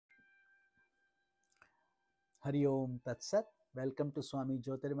Hari Om Tat Sat. Welcome to Swami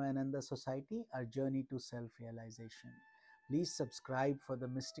Jyotirmayananda Society, our journey to self-realization. Please subscribe for the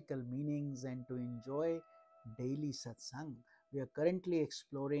mystical meanings and to enjoy daily satsang. We are currently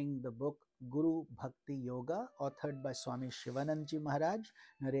exploring the book Guru Bhakti Yoga, authored by Swami Shivanandaji Maharaj,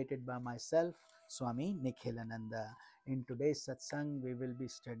 narrated by myself, Swami Nikhilananda. In today's satsang, we will be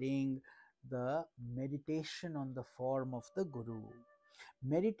studying the meditation on the form of the Guru.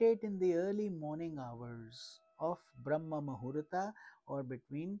 Meditate in the early morning hours of Brahma Muhurta or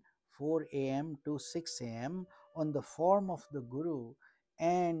between 4 a.m. to 6 a.m. on the form of the Guru,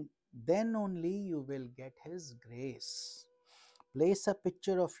 and then only you will get his grace. Place a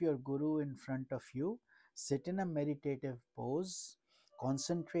picture of your Guru in front of you, sit in a meditative pose,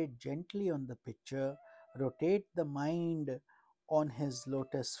 concentrate gently on the picture, rotate the mind on his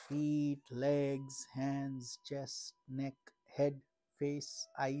lotus feet, legs, hands, chest, neck, head, face,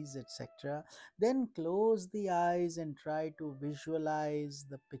 eyes, etc. Then close the eyes and try to visualize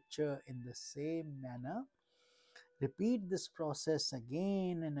the picture in the same manner. Repeat this process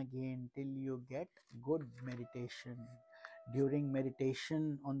again and again till you get good meditation. During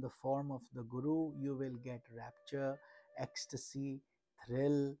meditation on the form of the Guru, you will get rapture, ecstasy,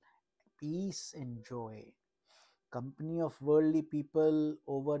 thrill, peace, and joy. Company of worldly people,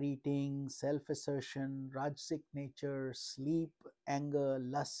 overeating, self assertion, rajasic nature, sleep, anger,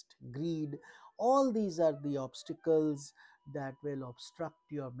 lust, greed, all these are the obstacles that will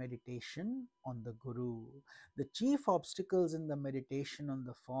obstruct your meditation on the Guru. The chief obstacles in the meditation on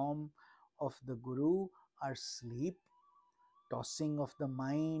the form of the Guru are sleep, tossing of the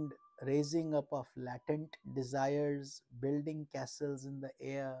mind, raising up of latent desires, building castles in the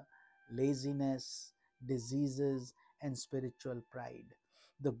air, laziness, diseases, and spiritual pride.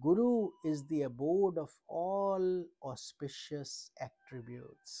 The Guru is the abode of all auspicious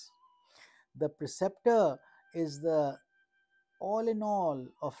attributes. The preceptor is the all in all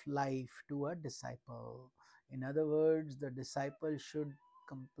of life to a disciple. In other words, the disciple should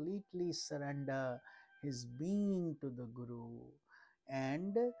completely surrender his being to the Guru,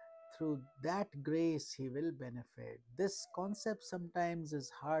 and through that grace he will benefit. This concept sometimes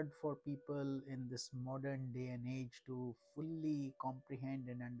is hard for people in this modern day and age to fully comprehend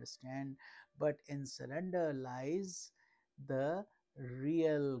and understand, but in surrender lies the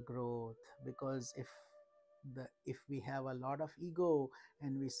real growth. Because if we have a lot of ego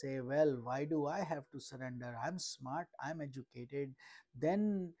and we say, well, why do I have to surrender, I'm smart, I'm educated,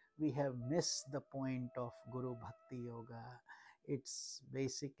 then we have missed the point of Guru Bhakti Yoga. It's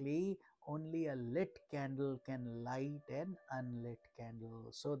basically only a lit candle can light an unlit candle.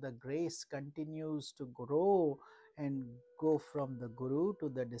 So the grace continues to grow and go from the Guru to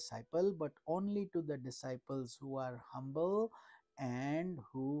the disciple, but only to the disciples who are humble and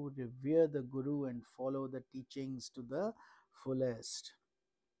who revere the Guru and follow the teachings to the fullest.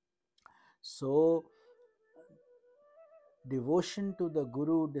 So, devotion to the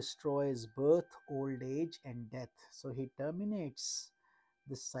Guru destroys birth, old age, and death. So, he terminates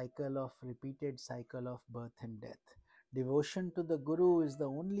this cycle of repeated cycle of birth and death. Devotion to the Guru is the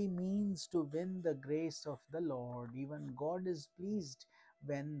only means to win the grace of the Lord. Even God is pleased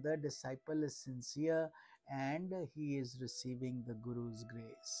when the disciple is sincere and he is receiving the Guru's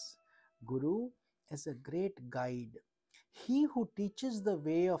grace. Guru is a great guide. He who teaches the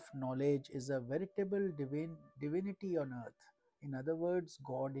way of knowledge is a veritable divinity on earth. In other words,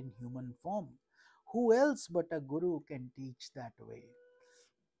 God in human form. Who else but a Guru can teach that way?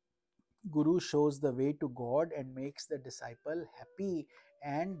 Guru shows the way to God and makes the disciple happy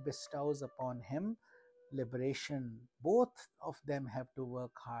and bestows upon him liberation. Both of them have to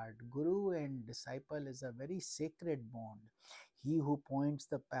work hard. Guru and disciple is a very sacred bond. He who points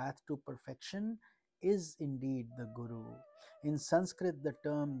the path to perfection is indeed the Guru. In Sanskrit, the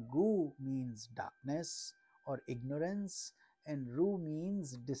term Gu means darkness or ignorance, and Ru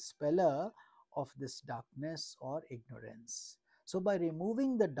means dispeller of this darkness or ignorance. So, by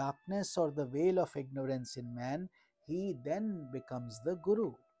removing the darkness or the veil of ignorance in man, he then becomes the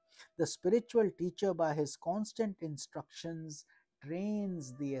Guru. The spiritual teacher, by his constant instructions,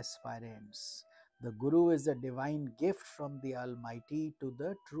 trains the aspirants. The Guru is a divine gift from the Almighty to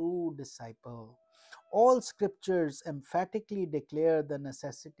the true disciple. All scriptures emphatically declare the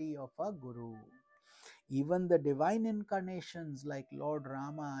necessity of a Guru. Even the divine incarnations like Lord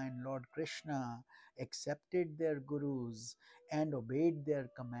Rama and Lord Krishna accepted their gurus and obeyed their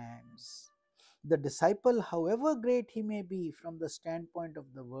commands. The disciple, however great he may be from the standpoint of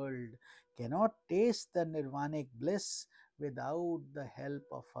the world, cannot taste the nirvanic bliss without the help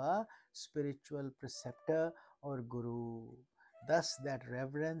of a spiritual preceptor or guru. Thus, that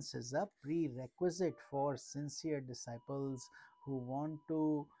reverence is a prerequisite for sincere disciples who want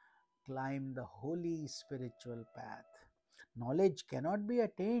to climb the holy spiritual path. Knowledge cannot be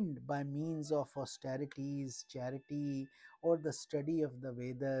attained by means of austerities, charity, or the study of the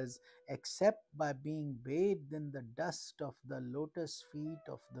Vedas except by being bathed in the dust of the lotus feet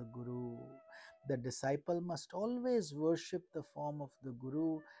of the Guru. The disciple must always worship the form of the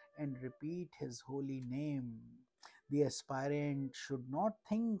Guru and repeat his holy name. The aspirant should not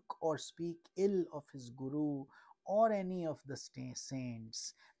think or speak ill of his Guru or any of the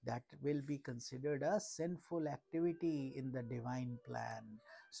saints. That will be considered a sinful activity in the divine plan.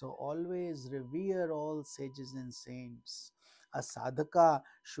 So always revere all sages and saints. A sadhaka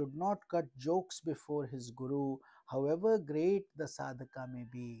should not cut jokes before his guru, however great the sadhaka may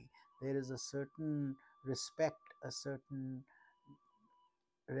be. There is a certain respect, a certain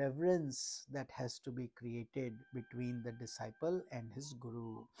reverence that has to be created between the disciple and his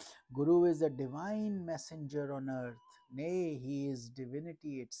guru. Guru is a divine messenger on earth, nay, he is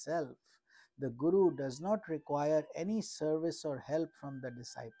divinity itself. The guru does not require any service or help from the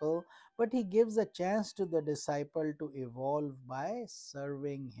disciple, but he gives a chance to the disciple to evolve by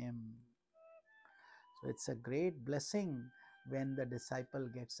serving him. So it's a great blessing when the disciple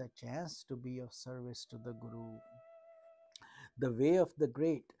gets a chance to be of service to the guru. The way of the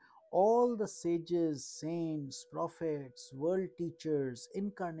great. All the sages, saints, prophets, world teachers,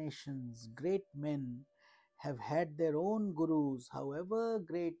 incarnations, great men have had their own gurus. However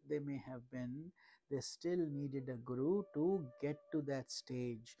great they may have been, they still needed a guru to get to that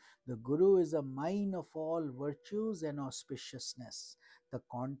stage. The guru is a mine of all virtues and auspiciousness. The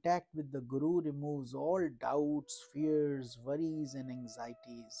contact with the guru removes all doubts, fears, worries, and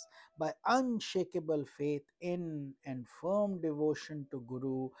anxieties. By unshakable faith in and firm devotion to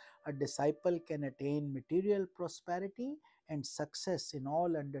Guru, a disciple can attain material prosperity and success in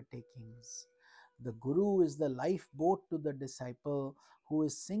all undertakings. The Guru is the lifeboat to the disciple who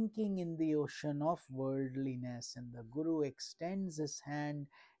is sinking in the ocean of worldliness, and the Guru extends his hand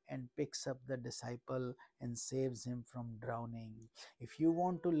and picks up the disciple and saves him from drowning. If you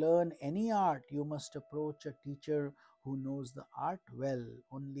want to learn any art, you must approach a teacher who knows the art well.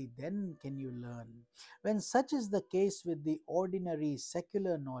 Only then can you learn. When such is the case with the ordinary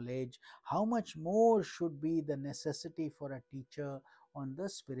secular knowledge, how much more should be the necessity for a teacher on the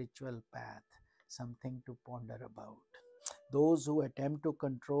spiritual path? Something to ponder about. Those who attempt to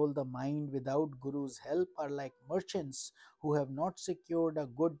control the mind without Guru's help are like merchants who have not secured a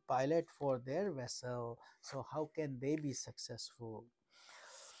good pilot for their vessel. So, how can they be successful?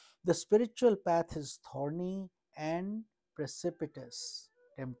 The spiritual path is thorny and precipitous.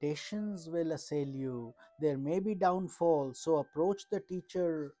 Temptations will assail you. There may be downfall. So approach the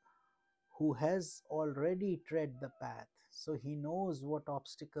teacher who has already tread the path. So he knows what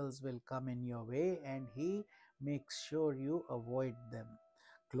obstacles will come in your way and he makes sure you avoid them.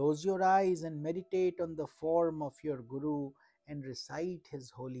 Close your eyes and meditate on the form of your Guru and recite his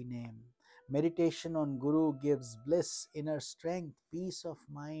holy name. Meditation on Guru gives bliss, inner strength, peace of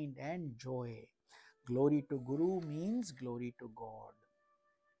mind, and joy. Glory to Guru means glory to God.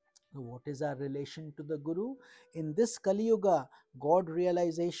 So what is our relation to the Guru? In this Kali Yuga, God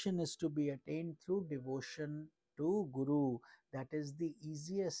realization is to be attained through devotion to Guru. That is the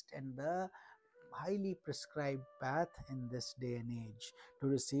easiest and the highly prescribed path in this day and age. To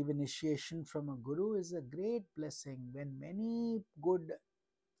receive initiation from a Guru is a great blessing. When many good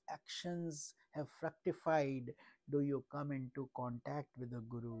actions have fructified, do you come into contact with the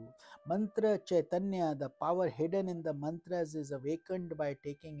Guru. Mantra Chaitanya, the power hidden in the mantras, is awakened by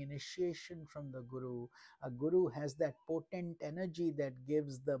taking initiation from the Guru. A Guru has that potent energy that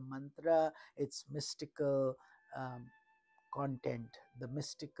gives the mantra its mystical um, content, the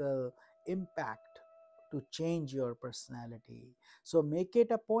mystical impact to change your personality. So make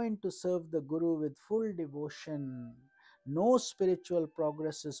it a point to serve the Guru with full devotion. No spiritual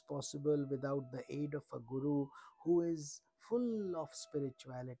progress is possible without the aid of a Guru who is full of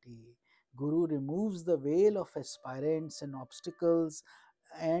spirituality. Guru removes the veil of aspirants and obstacles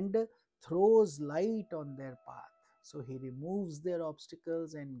and throws light on their path. So he removes their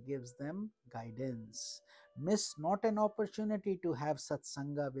obstacles and gives them guidance. Miss not an opportunity to have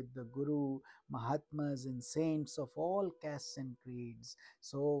satsanga with the Guru, Mahatmas, and saints of all castes and creeds.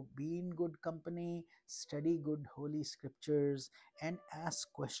 So be in good company, study good holy scriptures, and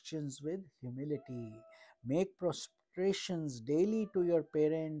ask questions with humility. Make prostrations daily to your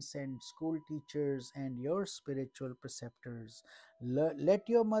parents and school teachers and your spiritual preceptors. Let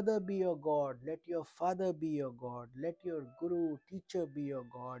your mother be your God, let your father be your God, let your guru, teacher be your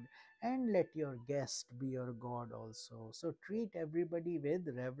God, and let your guest be your God also. So treat everybody with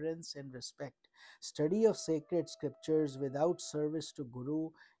reverence and respect. Study of sacred scriptures without service to Guru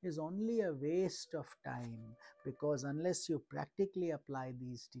is only a waste of time, because unless you practically apply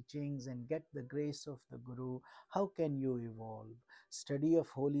these teachings and get the grace of the Guru, how can you evolve? Study of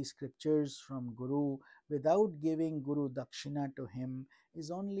holy scriptures from Guru without giving Guru Dakshina to him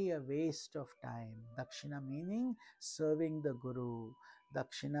is only a waste of time. Dakshina meaning serving the Guru.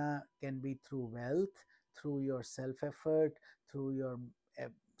 Dakshina can be through wealth, through your self effort, through your uh,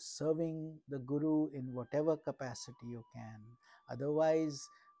 serving the Guru in whatever capacity you can. Otherwise,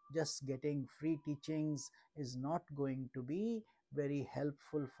 just getting free teachings is not going to be very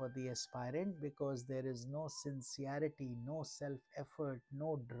helpful for the aspirant, because there is no sincerity, no self effort,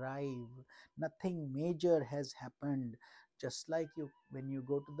 no drive, nothing major has happened. Just like you, when you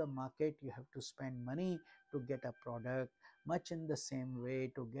go to the market, you have to spend money to get a product. Much in the same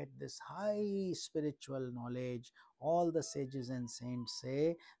way, to get this high spiritual knowledge, all the sages and saints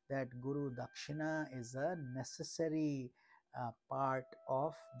say that Guru Dakshina is a necessary part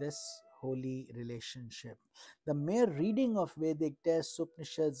of this holy relationship. The mere reading of Vedic texts,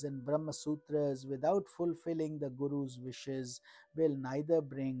 Upanishads, and Brahma Sutras without fulfilling the Guru's wishes will neither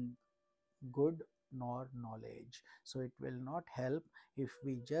bring good nor knowledge. So it will not help if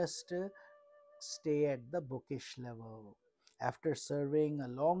we just stay at the bookish level. After serving a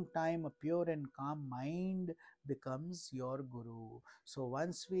long time, a pure and calm mind becomes your Guru. So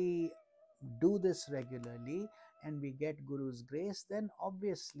once we do this regularly and we get Guru's grace, then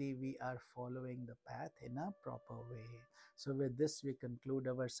obviously we are following the path in a proper way. So with this, we conclude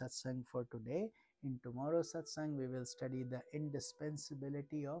our satsang for today. In tomorrow's satsang, we will study the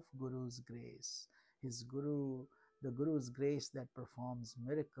indispensability of Guru's grace. His Guru, the Guru's grace that performs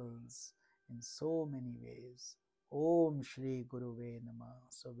miracles in so many ways. Om Shri Guruve Namah.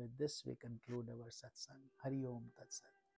 So with this, we conclude our satsang. Hari Om Tat Sat.